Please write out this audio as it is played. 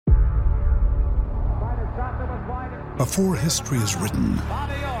Before history is written,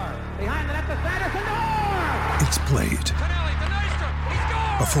 it's played.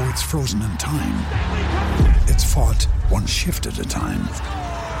 Before it's frozen in time, it's fought one shift at a time.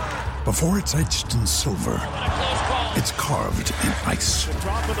 Before it's etched in silver, it's carved in ice.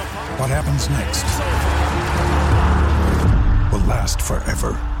 What happens next will last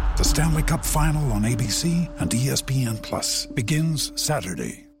forever. The Stanley Cup Final on ABC and ESPN Plus begins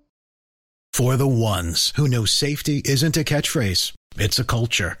Saturday. For the ones who know safety isn't a catchphrase, it's a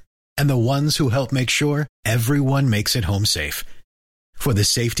culture. And the ones who help make sure everyone makes it home safe. For the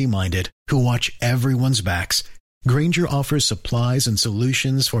safety-minded who watch everyone's backs, Grainger offers supplies and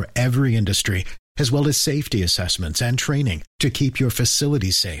solutions for every industry, as well as safety assessments and training to keep your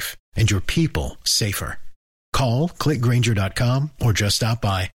facilities safe and your people safer. Call, click Grainger.com, or just stop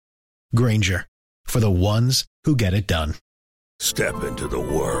by. Grainger, for the ones who get it done. Step into the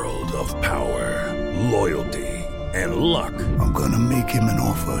world of power, loyalty, and luck. I'm gonna make him an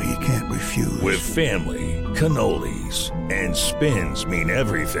offer he can't refuse. With family, cannolis, and spins mean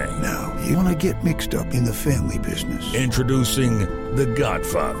everything. Now, you wanna get mixed up in the family business. Introducing The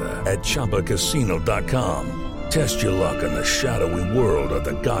Godfather at ChumbaCasino.com. Test your luck in the shadowy world of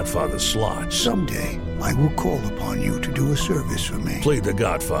The Godfather slot. Someday, I will call upon you to do a service for me. Play The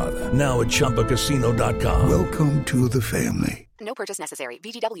Godfather, now at ChumbaCasino.com. Welcome to the family. No purchase necessary.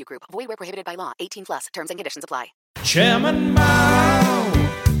 VGW Group. Void where prohibited by law. 18 plus. Terms and conditions apply. Chairman Mao,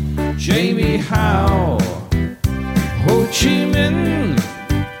 Jamie Howe, Ho Chi Minh,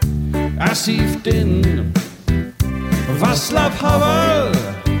 Asif Din, Václav Havel,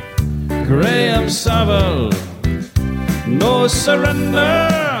 Graham Saville, No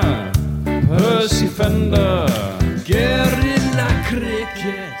Surrender, Percy Fender, Guerilla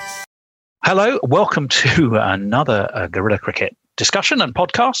Cricket. Hello, welcome to another Guerilla Cricket discussion and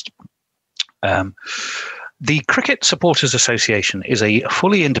podcast. The Cricket Supporters Association is a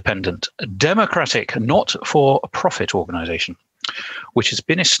fully independent, democratic, not-for-profit organisation which has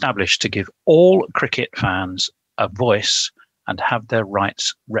been established to give all cricket fans a voice and have their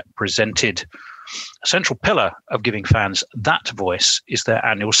rights represented. A central pillar of giving fans that voice is their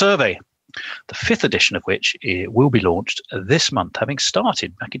annual survey, the fifth edition of which will be launched this month, having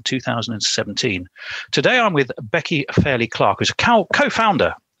started back in 2017. Today I'm with Becky Fairley-Clark, who's a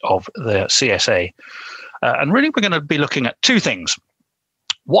co-founder of the CSA. And really we're going to be looking at two things.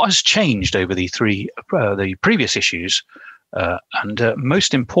 What has changed over the previous issues? And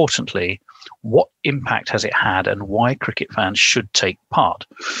most importantly, what impact has it had and why cricket fans should take part?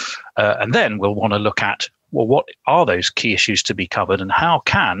 And then we'll want to look at, well, what are those key issues to be covered and how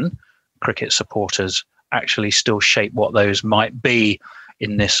can cricket supporters actually still shape what those might be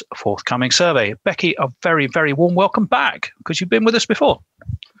in this forthcoming survey? Becky, a very, very warm welcome back, because you've been with us before.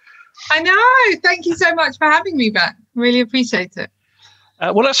 I know. Thank you so much for having me back. Really appreciate it.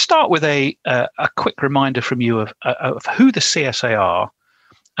 Well, let's start with a quick reminder from you of who the CSA are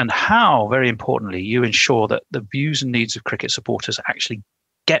and how, very importantly, you ensure that the views and needs of cricket supporters actually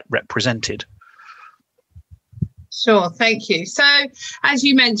get represented. Sure, thank you. So, as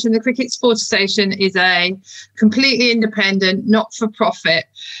you mentioned, the Cricket Supporters Association is a completely independent, not-for-profit,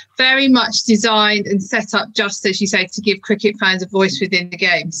 very much designed and set up, just as you say, to give cricket fans a voice within the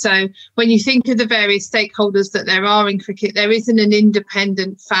game. So when you think of the various stakeholders that there are in cricket, there isn't an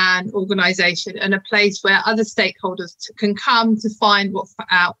independent fan organisation and a place where other stakeholders can come to find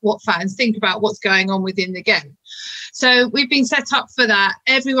what fans think about what's going on within the game. So we've been set up for that.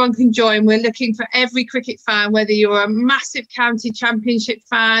 Everyone can join. We're looking for every cricket fan, whether you're a massive county championship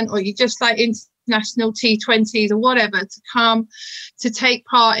fan or you just like international T20s or whatever, to come to take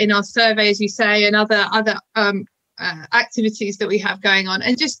part in our survey, as you say, and other activities that we have going on,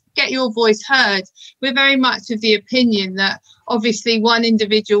 and just get your voice heard. We're very much of the opinion that obviously one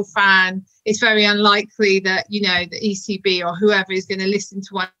individual fan, it's very unlikely that, you know, the ECB or whoever is going to listen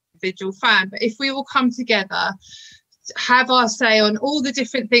to one individual fan. But if we all come together, have our say on all the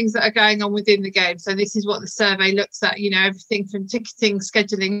different things that are going on within the game. So this is what the survey looks at, you know, everything from ticketing,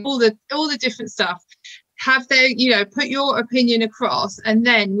 scheduling, all the different stuff. Have their, you know, put your opinion across, and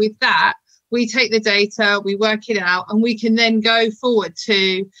then with that, we take the data, we work it out, and we can then go forward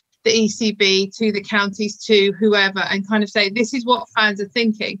to the ECB, to the counties, to whoever, and kind of say, this is what fans are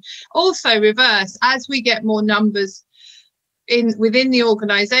thinking. Also reverse, as we get more numbers within the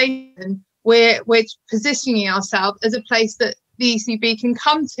organisation, we're positioning ourselves as a place that the ECB can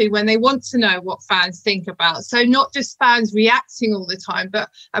come to when they want to know what fans think about. So not just fans reacting all the time, but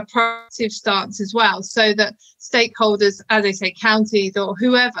a proactive stance as well, so that stakeholders, as I say, counties or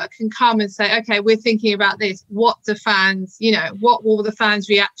whoever, can come and say, okay, we're thinking about this. What do fans, what will the fans'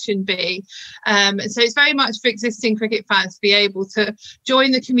 reaction be? And so it's very much for existing cricket fans to be able to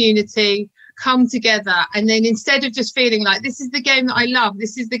join the community, come together, and then instead of just feeling like this is the game that I love,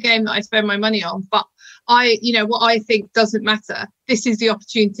 this is the game that I spend my money on, but what I think doesn't matter, this is the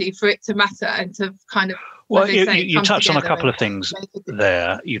opportunity for it to matter and to kind of, well, you touched on a couple of things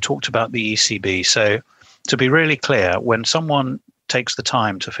there. You talked about the ECB. So to be really clear, when someone takes the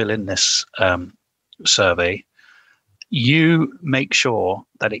time to fill in this survey, you make sure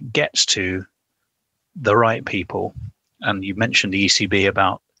that it gets to the right people. And you mentioned the ECB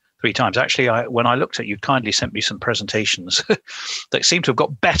about 3 times. Actually, when I looked at you, kindly sent me some presentations that seem to have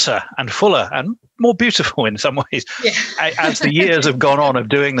got better and fuller and more beautiful in some ways as the years have gone on of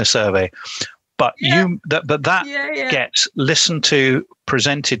doing the survey. But that gets listened to,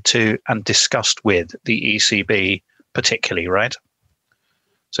 presented to, and discussed with the ECB particularly, right?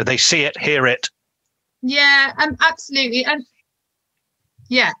 So they see it, hear it. Yeah, absolutely. And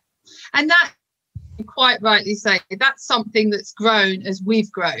that, quite rightly say, that's something that's grown as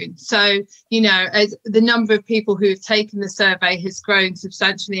we've grown. So as the number of people who have taken the survey has grown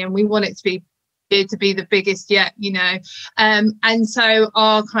substantially, and we want it to be the biggest yet, and so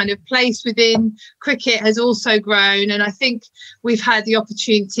our kind of place within cricket has also grown. And I think we've had the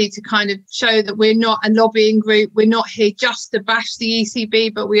opportunity to kind of show that we're not a lobbying group, we're not here just to bash the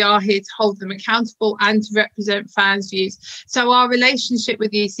ECB, but we are here to hold them accountable and to represent fans' views. So our relationship with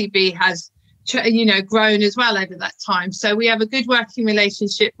the ECB has grown as well over that time. So we have a good working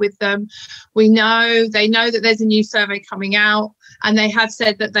relationship with them. They know that there's a new survey coming out, and they have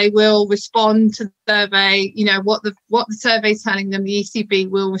said that they will respond to the survey. What the survey is telling them, the ECB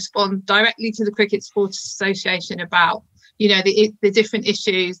will respond directly to the Cricket Supporters Association about the different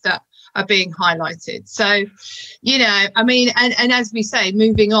issues that are being highlighted. So and as we say,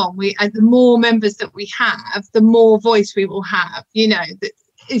 moving on, the more members that we have, the more voice we will have.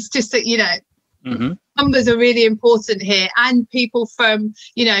 It's just that mm-hmm. Numbers are really important here, and people from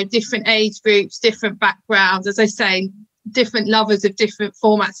different age groups, different backgrounds, as I say, different lovers of different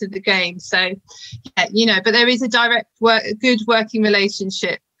formats of the game. So but there is a good working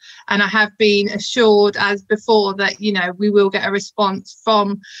relationship, and I have been assured as before that we will get a response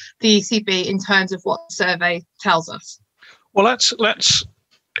from the ECB in terms of what the survey tells us. Well, let's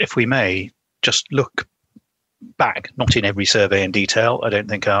if we may just look back, not in every survey in detail. I don't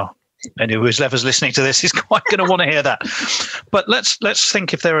think anyone who's ever listening to this is quite going to want to hear that. But let's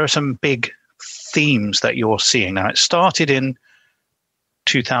think if there are some big themes that you're seeing now. It started in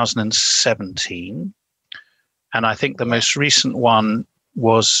 2017, and I think the most recent one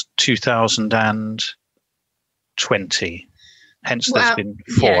was 2020. Hence, there's been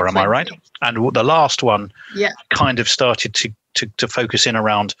 4. Am I right? And the last one kind of started to focus in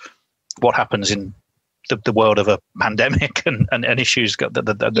around what happens in the world of a pandemic and issues that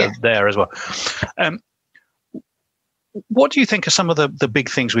there as well. What do you think are some of the big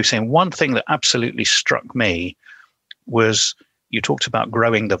things we've seen? One thing that absolutely struck me was you talked about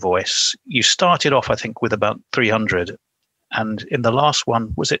growing the voice. You started off, I think, with about 300, and in the last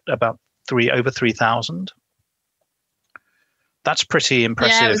one, was it about over 3,000? That's pretty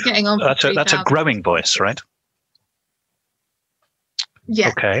impressive. Yeah, it was getting on. That's a growing voice, right? Yeah,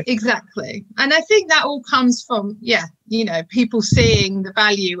 okay. Exactly. And I think that all comes from, people seeing the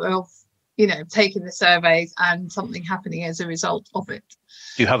value of, taking the surveys and something happening as a result of it.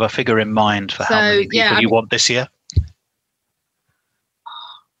 Do you have a figure in mind for how many people you want this year?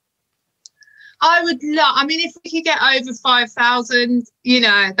 I would love, if we could get over 5,000,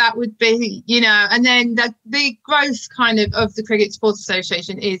 that would be, and then the growth kind of the Cricket Supporters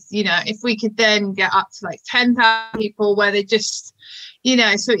Association is, if we could then get up to like 10,000 people where they just,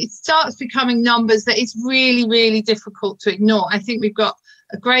 so it starts becoming numbers that it's really, really difficult to ignore. I think we've got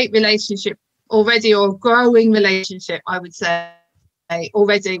a great relationship already, or a growing relationship, I would say,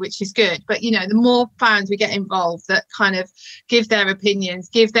 already, which is good. But the more fans we get involved that kind of give their opinions,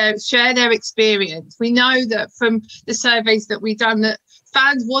 share their experience. We know that from the surveys that we've done that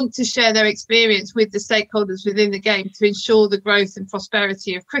fans want to share their experience with the stakeholders within the game to ensure the growth and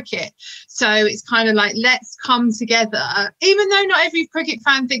prosperity of cricket. So it's kind of like, let's come together, even though not every cricket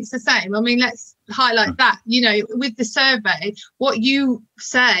fan thinks the same. Let's highlight that, with the survey, what you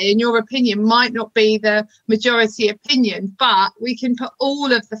say and your opinion might not be the majority opinion, but we can put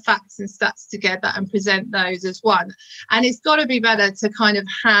all of the facts and stats together and present those as one. And it's got to be better to kind of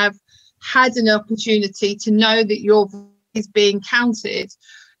have had an opportunity to know that your is being counted,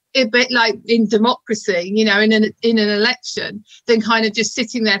 a bit like in democracy, you know, in an election, than kind of just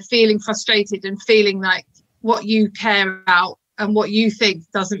sitting there feeling frustrated and feeling like what you care about and what you think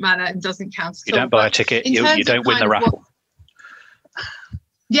doesn't matter and doesn't count at all. You don't buy a ticket, you don't win the raffle.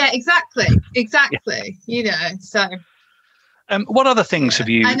 Yeah, exactly. Yeah. You know, so. What other things have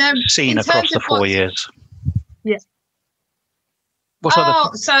you seen across the 4 years? Yeah.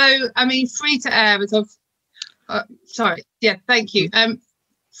 So I mean, free to air was sorry. Yeah, thank you.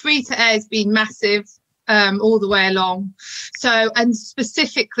 Free to air has been massive all the way along. So, and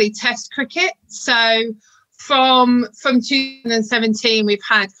specifically Test cricket. So from 2017, we've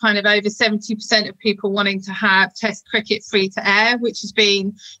had kind of over 70% of people wanting to have Test cricket free to air, which has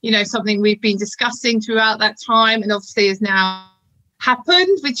been, you know, something we've been discussing throughout that time, and obviously has now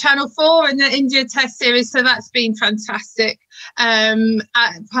happened with Channel 4 and the India Test series. So that's been fantastic.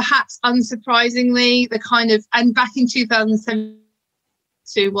 Perhaps unsurprisingly, the kind of, and back in 2007,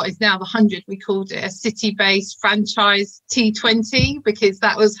 to what is now the 100, we called it a city-based franchise T20, because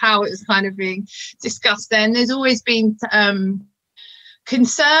that was how it was kind of being discussed then. There's always been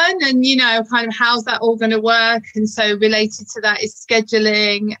concern and, you know, kind of how's that all going to work, and so related to that is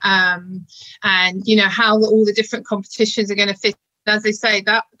scheduling, and, you know, how all the different competitions are going to fit. As they say,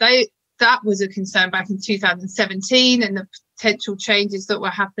 that was a concern back in 2017, and the potential changes that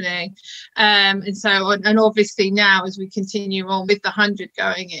were happening, and so on. And obviously now, as we continue on with the 100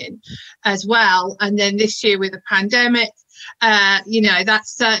 going in as well, and then this year with the pandemic, you know,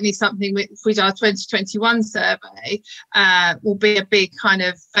 that's certainly something with our 2021 survey will be a big kind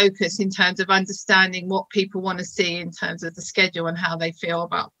of focus in terms of understanding what people want to see in terms of the schedule and how they feel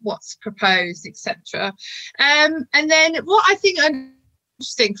about what's proposed, etc. And then what I think an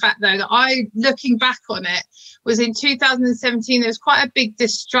interesting fact, though, that I, looking back on it, was in 2017 there was quite a big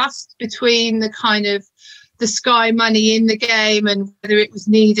distrust between the kind of the Sky money in the game and whether it was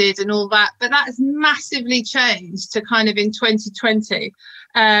needed and all that, but that has massively changed to kind of in 2020.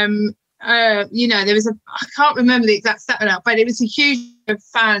 You know, there was I can't remember the exact stat now, but it was a huge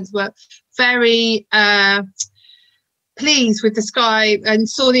fans were very pleased with the Sky and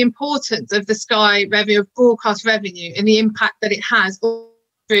saw the importance of the Sky revenue, of broadcast revenue, and the impact that it has all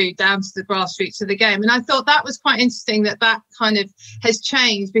through down to the grassroots of the game. And I thought that was quite interesting that kind of has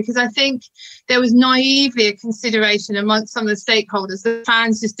changed, because I think there was naively a consideration amongst some of the stakeholders that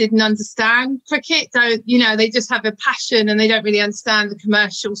fans just didn't understand cricket. You know, they just have a passion and they don't really understand the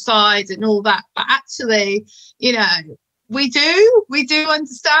commercial side and all that. But actually, you know, we do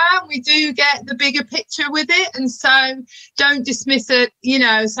understand, we do get the bigger picture with it. And so don't dismiss it, you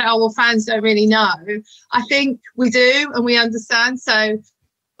know, say, oh, well, fans don't really know. I think we do and we understand. So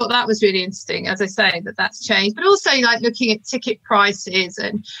I thought that was really interesting, as I say, that's changed. But also like looking at ticket prices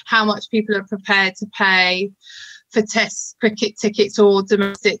and how much people are prepared to pay for Test cricket tickets or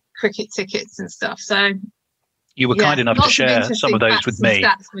domestic cricket tickets and stuff. So you were kind enough to share some of those with me.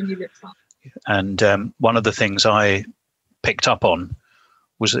 And one of the things I picked up on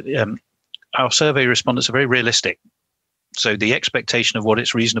was that our survey respondents are very realistic. So the expectation of what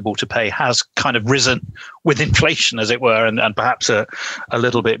it's reasonable to pay has kind of risen with inflation, as it were, and perhaps a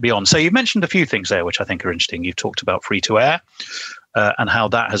little bit beyond. So you mentioned a few things there, which I think are interesting. You've talked about free to air and how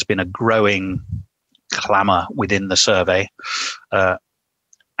that has been a growing clamour within the survey.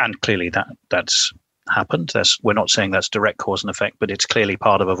 And clearly that's happened. We're not saying that's direct cause and effect, but it's clearly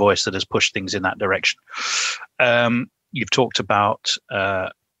part of a voice that has pushed things in that direction. You've talked about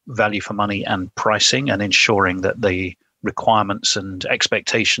value for money and pricing and ensuring that the requirements and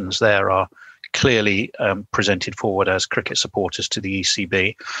expectations there are clearly presented forward as cricket supporters to the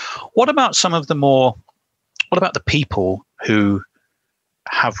ECB. What about the people who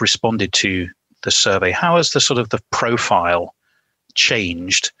have responded to the survey? How has the profile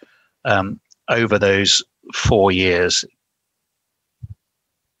changed over those 4 years?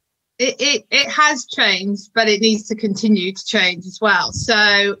 It has changed, but it needs to continue to change as well.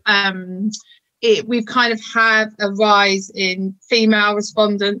 So we've kind of had a rise in female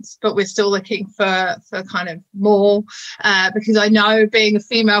respondents, but we're still looking for kind of more, because I know, being a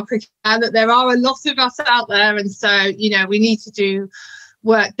female cricketer, that there are a lot of us out there. And so, you know, we need to do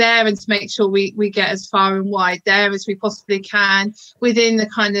work there and to make sure we get as far and wide there as we possibly can within the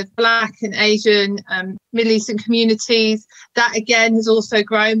kind of Black and Asian Middle Eastern communities. That again has also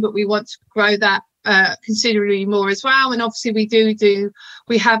grown, but we want to grow that considerably more as well. And obviously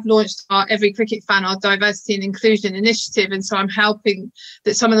we have launched our Every Cricket Fan, our diversity and inclusion initiative, and so I'm hoping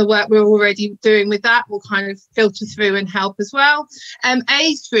that some of the work we're already doing with that will kind of filter through and help as well.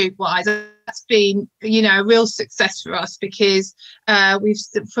 Age group wise, that's been, you know, a real success for us, because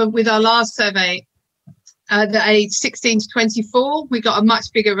with our last survey, the age 16 to 24. We got a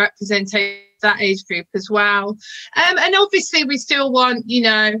much bigger representation of that age group as well. And obviously we still want, you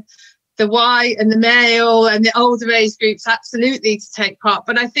know, the white and the male and the older age groups absolutely to take part.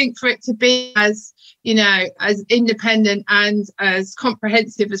 But I think for it to be as, you know, as independent and as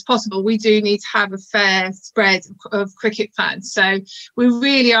comprehensive as possible, we do need to have a fair spread of cricket fans. So we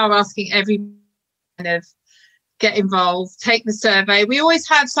really are asking everyone kind of get involved, take the survey. We always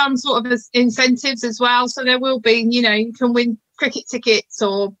have some sort of incentives as well. So there will be, you know, you can win cricket tickets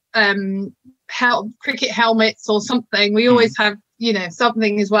or cricket helmets or something. We always have, you know,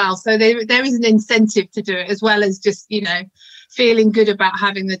 something as well. So there is an incentive to do it, as well as just, you know, feeling good about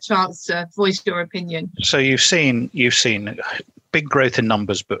having the chance to voice your opinion. So you've seen big growth in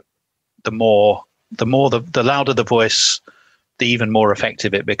numbers, but the louder the voice, the even more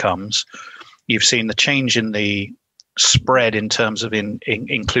effective it becomes. You've seen the change in the spread in terms of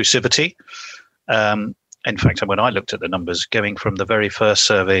inclusivity. In fact, when I looked at the numbers, going from the very first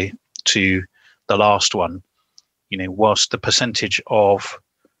survey to the last one, you know, whilst the percentage of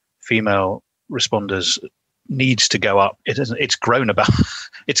female responders needs to go up, it's grown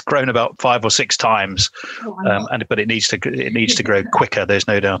about 5 or 6 times, but it needs to grow quicker. There's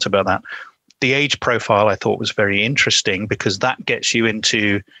no doubt about that. The age profile I thought was very interesting, because that gets you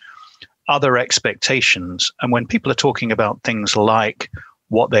into other expectations. And when people are talking about things like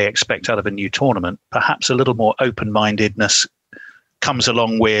what they expect out of a new tournament, perhaps a little more open-mindedness comes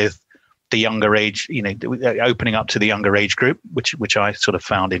along with the younger age, you know, opening up to the younger age group, which I sort of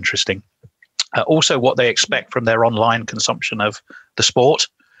found interesting. Also, what they expect from their online consumption of the sport,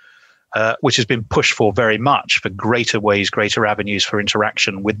 which has been pushed for very much, for greater avenues for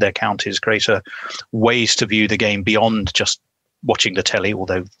interaction with their counties, greater ways to view the game beyond just watching the telly,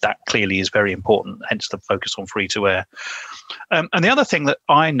 although that clearly is very important, hence the focus on free to air. And the other thing that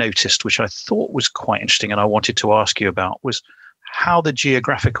I noticed, which I thought was quite interesting and I wanted to ask you about, was how the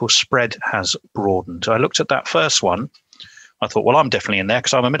geographical spread has broadened. I looked at that first one. I thought, well, I'm definitely in there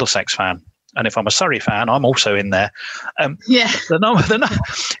because I'm a Middlesex fan. And if I'm a Surrey fan, I'm also in there.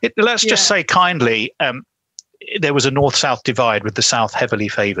 Let's just say kindly, there was a north-south divide with the south heavily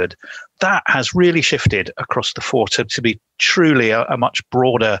favoured. That has really shifted across the four to be truly a much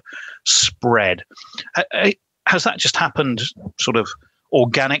broader spread. Has that just happened sort of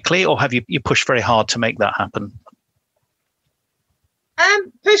organically, or have you pushed very hard to make that happen?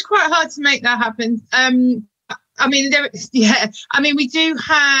 Pushed quite hard to make that happen. We do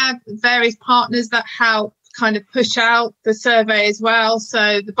have various partners that help kind of push out the survey as well.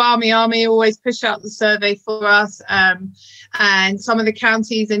 So the Barmy Army always push out the survey for us, and some of the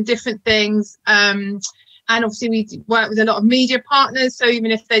counties and different things. And obviously we work with a lot of media partners. So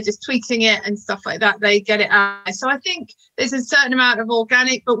even if they're just tweeting it and stuff like that, they get it out. So I think there's a certain amount of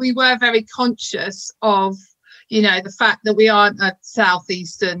organic, but we were very conscious of, you know, the fact that we aren't a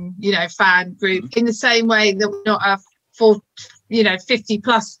southeastern, you know, fan group in the same way that we're not a 50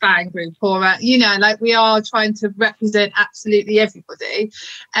 plus fan group, or like we are trying to represent absolutely everybody.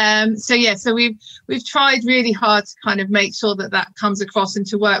 So we've tried really hard to kind of make sure that comes across, and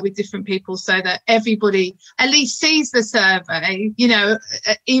to work with different people so that everybody at least sees the survey, you know,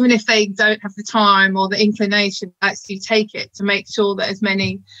 even if they don't have the time or the inclination to actually take it, to make sure that as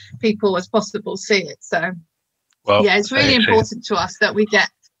many people as possible see it. So it's really important to us that we get,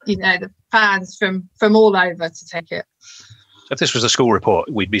 you know, the fans from all over to take it. If this was a school report,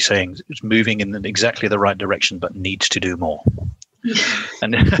 we'd be saying it's moving in exactly the right direction, but needs to do more.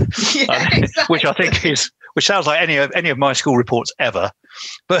 And exactly. which sounds like any of my school reports ever,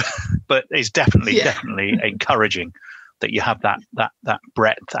 but it's definitely encouraging that you have that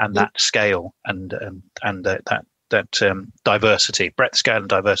breadth and that scale and that diversity. Breadth, scale, and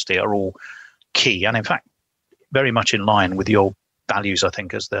diversity are all key, and in fact, very much in line with your values, I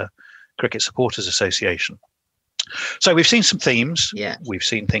think, as the Cricket Supporters Association. So we've seen some themes. Yeah. We've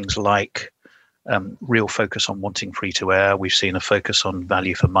seen things like real focus on wanting free to air. We've seen a focus on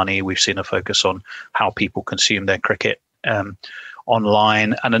value for money. We've seen a focus on how people consume their cricket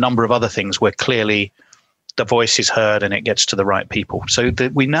online, and a number of other things where clearly the voice is heard and it gets to the right people. So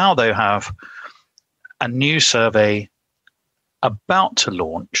we now, though, have a new survey about to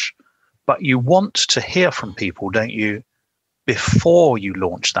launch, but you want to hear from people, don't you, before you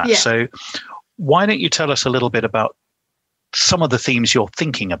launch that? Yeah. So why don't you tell us a little bit about some of the themes you're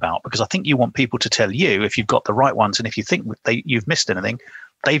thinking about? Because I think you want people to tell you if you've got the right ones, and if you think you've missed anything,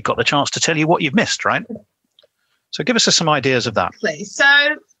 they've got the chance to tell you what you've missed, right? So give us some ideas of that. So,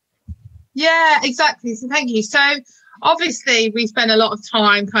 yeah, exactly. So thank you. So obviously we spent a lot of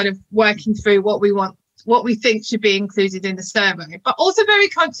time kind of working through what we want what we think should be included in the survey, but also very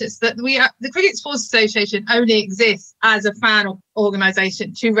conscious that the Cricket Sports Association only exists as a fan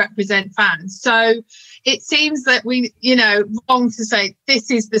organisation to represent fans. So it seems that we, wrong to say this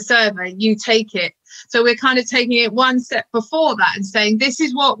is the survey, you take it. So we're kind of taking it one step before that and saying this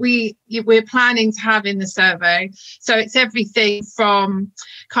is what we're planning to have in the survey. So it's everything from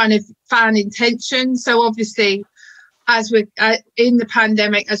kind of fan intention. So obviously, as we're in the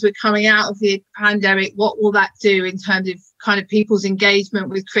pandemic, as we're coming out of the pandemic, what will that do in terms of kind of people's engagement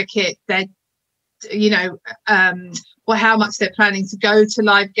with cricket? Their, how much they're planning to go to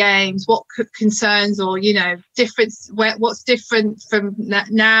live games, what concerns or, difference, what's different from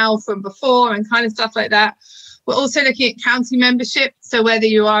now, from before, and kind of stuff like that. We're also looking at county membership. So whether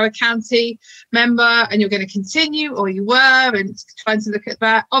you are a county member and you're going to continue, or you were, and trying to look at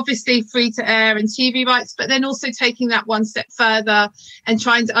that. Obviously free to air and TV rights, but then also taking that one step further and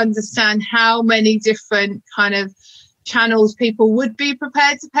trying to understand how many different kind of channels people would be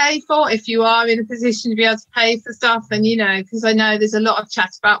prepared to pay for if you are in a position to be able to pay for stuff. And, because I know there's a lot of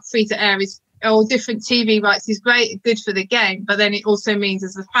chat about free to air or different TV rights is great, good for the game, but then it also means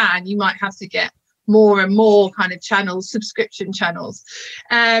as a fan, you might have to get more and more kind of channels, subscription channels.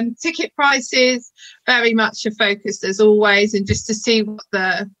 Ticket prices, very much a focus as always, and just to see what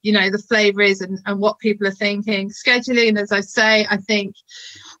the flavour is and what people are thinking. Scheduling, as I say, I think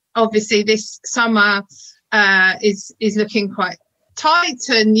obviously this summer is looking quite tight,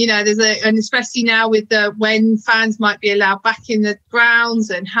 and and especially now with when fans might be allowed back in the grounds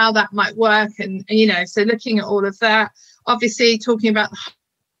and how that might work, and so looking at all of that, obviously talking about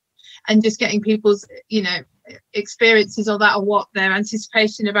and just getting people's experiences of that, or what their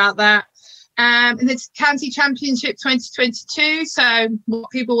anticipation about that. And it's County Championship 2022, so what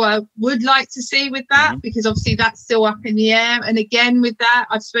people would like to see with that, because obviously that's still up in the air. And again, with that,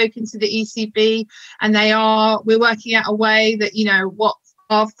 I've spoken to the ECB, and we're working out a way that what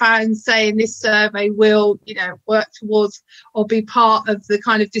our fans say in this survey will work towards or be part of the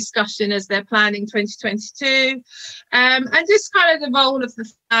kind of discussion as they're planning 2022, and just kind of the role of the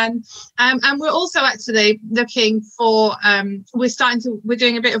fan. And we're also actually looking for we're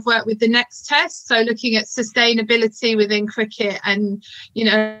doing a bit of work with the next test, so looking at sustainability within cricket and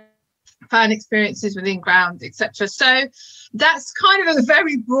fan experiences within ground, etc. So that's kind of a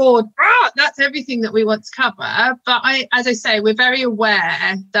very broad, that's everything that we want to cover. But as I say, we're very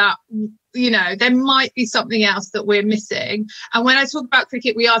aware that, there might be something else that we're missing. And when I talk about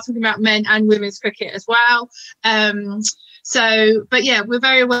cricket, we are talking about men and women's cricket as well. But yeah, we're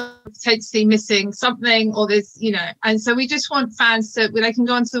very aware of potentially missing something, or there's, and so we just want fans they can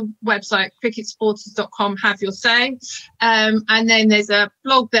go onto the website, cricketsporters.com, have your say. And then there's a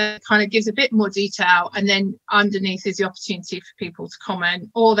blog that kind of gives a bit more detail. And then underneath is the opportunity for people to comment,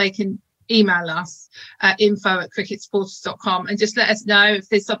 or they can email us at info@cricketsporters.com and just let us know if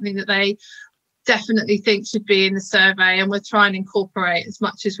there's something that they definitely think should be in the survey. And we'll try and incorporate as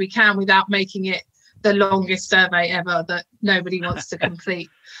much as we can without making it the longest survey ever that nobody wants to complete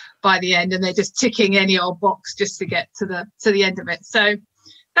by the end, and they're just ticking any old box just to get to the end of it. So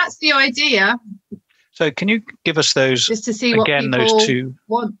that's the idea. So can you give us those just to see what people those two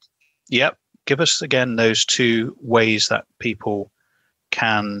want? Yep. Give us again those two ways that people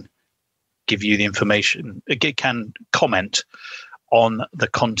can give you the information, can comment on the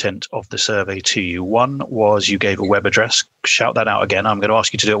content of the survey to you. One was you gave a web address. Shout that out again. I'm going to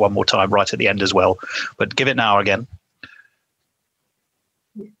ask you to do it one more time right at the end as well, but give it now again.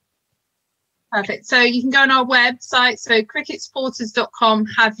 Perfect. So you can go on our website, so cricketsporters.com,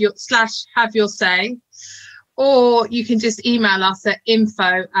 have your say, or you can just email us at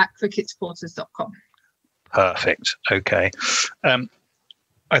info@cricketsporters.com. Perfect. Okay.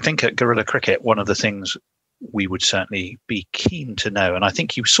 I think at Guerilla Cricket, one of the things we would certainly be keen to know, and I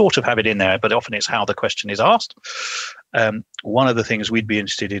think you sort of have it in there, but often it's how the question is asked. One of the things we'd be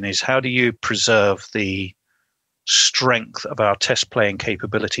interested in is how do you preserve the strength of our test playing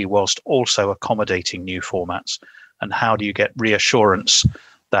capability whilst also accommodating new formats, and how do you get reassurance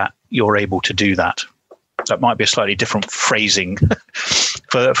that you're able to do that? That might be a slightly different phrasing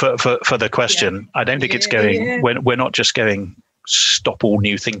for the question. Yeah. I don't think it's going, we're not just going stop all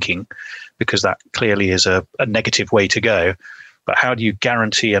new thinking, because that clearly is a negative way to go. But how do you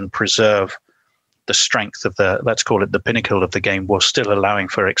guarantee and preserve the strength of let's call it the pinnacle of the game, while still allowing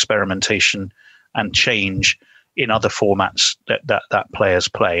for experimentation and change in other formats that players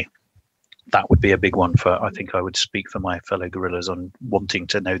play? That would be a big one I think I would speak for my fellow Guerillas on wanting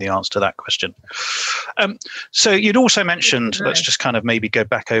to know the answer to that question. So you'd also mentioned, let's just kind of maybe go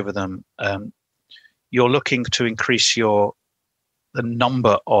back over them. You're looking to increase the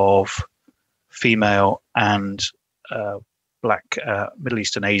number of female and Black, Middle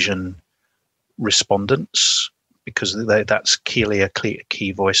Eastern, Asian respondents, because that's clearly a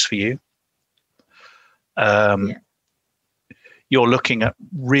key voice for you. You're looking at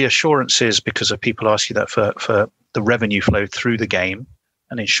reassurances because of people ask you that for the revenue flow through the game,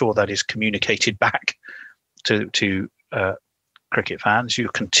 and ensure that is communicated back to cricket fans. You're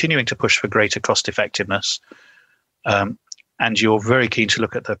continuing to push for greater cost effectiveness, and you're very keen to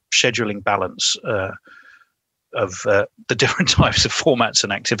look at the scheduling balance of the different types of formats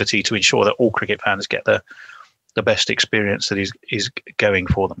and activity to ensure that all cricket fans get the best experience that is going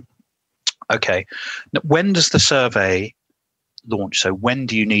for them. Okay, now, when does the survey launch? So when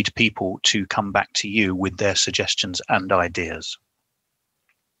do you need people to come back to you with their suggestions and ideas?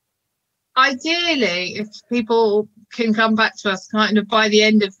 Ideally, if people can come back to us kind of by the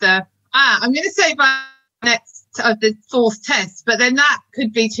end of I'm going to say by the fourth test, but then that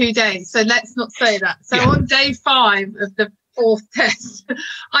could be 2 days. So let's not say that. So on day 5 of the fourth test,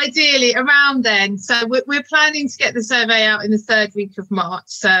 ideally around then. So we're planning to get the survey out in the 3rd week of March.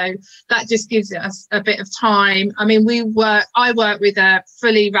 So that just gives us a bit of time. I mean, I work with a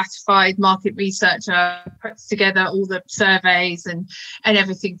fully ratified market researcher, puts together all the surveys and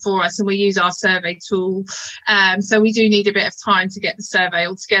everything for us, and we use our survey tool. So we do need a bit of time to get the survey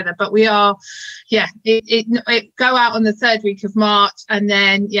all together, but we are, it go out on the 3rd week of March, and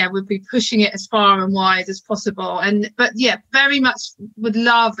then we'll be pushing it as far and wide as possible. But very much would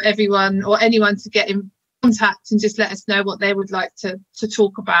love everyone or anyone to get in contact and just let us know what they would like to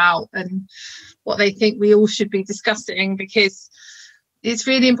talk about and what they think we all should be discussing, because it's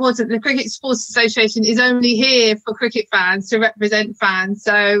really important. The Cricket Sports Association is only here for cricket fans, to represent fans.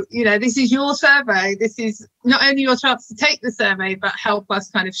 So, this is your survey. This is not only your chance to take the survey, but help us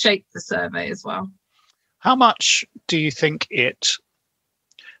kind of shape the survey as well. How much do you think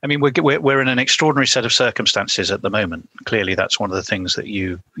I mean, we're in an extraordinary set of circumstances at the moment. Clearly, that's one of the things that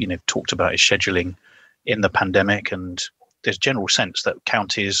you talked about, is scheduling in the pandemic, and there's general sense that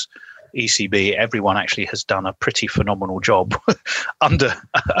counties, ECB, everyone actually has done a pretty phenomenal job under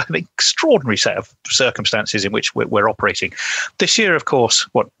an extraordinary set of circumstances in which we're operating. This year, of course,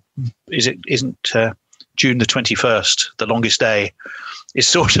 isn't June the 21st, the longest day, is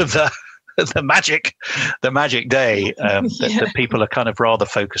sort of the magic day that people are kind of rather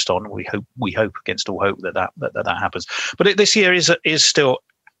focused on. We hope against all hope that happens. But this year is still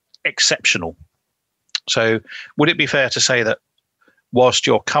exceptional. So would it be fair to say that whilst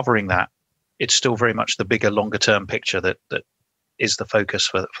you're covering that, it's still very much the bigger, longer term picture that is the focus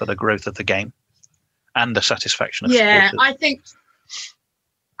for the growth of the game and the satisfaction of supporters?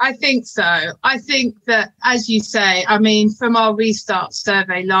 I think so. I think that, as you say, I mean, from our restart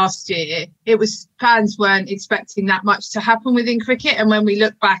survey last year, fans weren't expecting that much to happen within cricket. And when we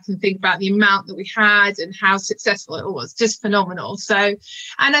look back and think about the amount that we had and how successful it was, just phenomenal. So,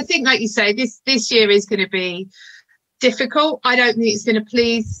 and I think, like you say, this year is going to be difficult. I don't think it's going to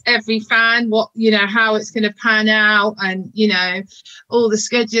please every fan, how it's going to pan out, and all the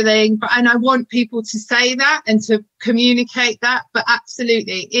scheduling, and I want people to say that and to communicate that. But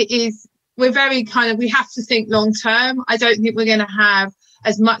absolutely, we're very we have to think long term. I don't think we're going to have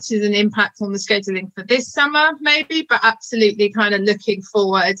as much as an impact on the scheduling for this summer, maybe, but absolutely kind of looking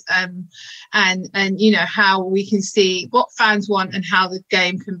forward and how we can see what fans want and how the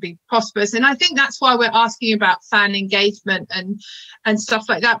game can be prosperous. And I think that's why we're asking about fan engagement and stuff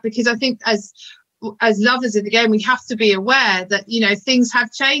like that, because I think as lovers of the game, we have to be aware that things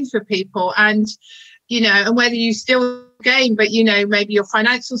have changed for people, and and whether you still game, but maybe your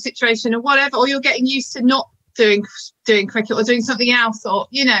financial situation or whatever, or you're getting used to not doing cricket or doing something else, or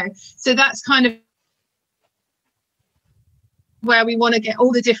so that's kind of where we want to get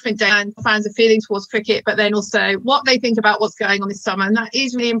all the different fans are feeling towards cricket, but then also what they think about what's going on this summer. And that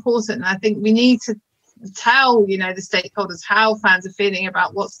is really important. And I think we need to tell the stakeholders how fans are feeling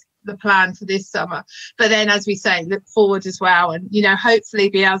about what's the plan for this summer, but then, as we say, look forward as well, and hopefully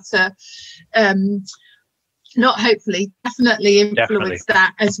be able to definitely influence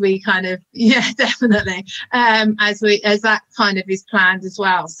that as we kind of as that kind of is planned as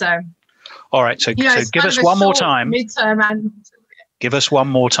well. So all right, so give us one more time, midterm, and give us one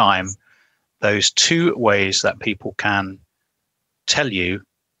more time those 2 ways that people can tell you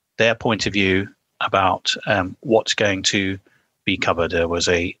their point of view about what's going to be covered. There was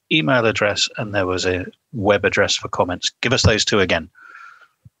a email address and there was a web address for comments. Give us those 2 again.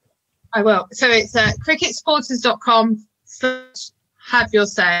 I will. So it's cricketsporters.com/have your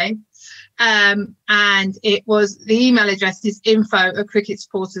say. And the email address is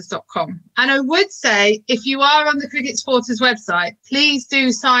info@cricketsupporters.com. And I would say, if you are on the Cricket Supporters website, please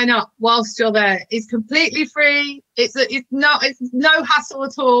do sign up whilst you're there. It's completely free. It's no hassle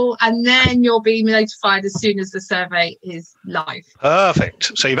at all. And then you'll be notified as soon as the survey is live.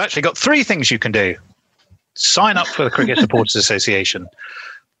 Perfect. So you've actually got 3 things you can do. Sign up for the Cricket Supporters Association.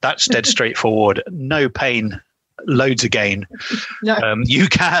 That's dead straightforward. No pain, loads of gain. No. You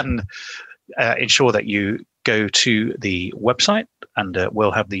can ensure that you go to the website, and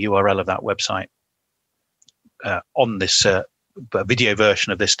we'll have the URL of that website on this video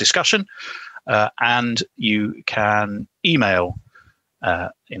version of this discussion. And you can email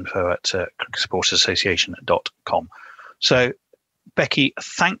info@cricketsupportersassociation.com. So, Becky,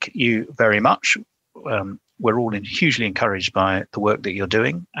 thank you very much. We're all hugely encouraged by the work that you're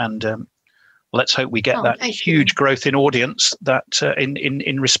doing, and let's hope we get that huge growth in audience, that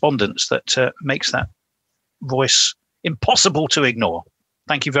in respondents, that makes that voice impossible to ignore.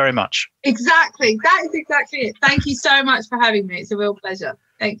 Thank you very much. Exactly. That is exactly it. Thank you so much for having me. It's a real pleasure.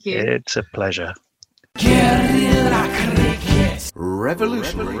 Thank you. It's a pleasure. Guerilla Cricket.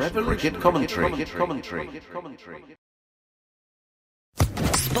 Revolutionary cricket commentary.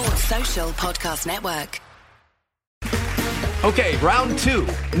 Sports Social Podcast Network. Okay, round 2.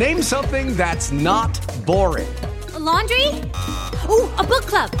 Name something that's not boring. A laundry? Ooh, a book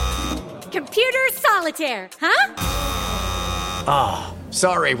club. Computer solitaire, huh? Ah,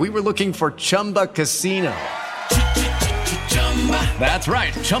 sorry, we were looking for Chumba Casino. That's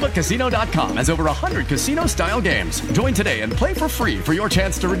right, ChumbaCasino.com has over 100 casino-style games. Join today and play for free for your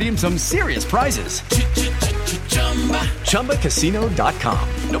chance to redeem some serious prizes. ChumbaCasino.com.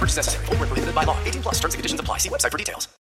 No purchase necessary. Void where prohibited by law. 18+. Terms and conditions apply. See website for details.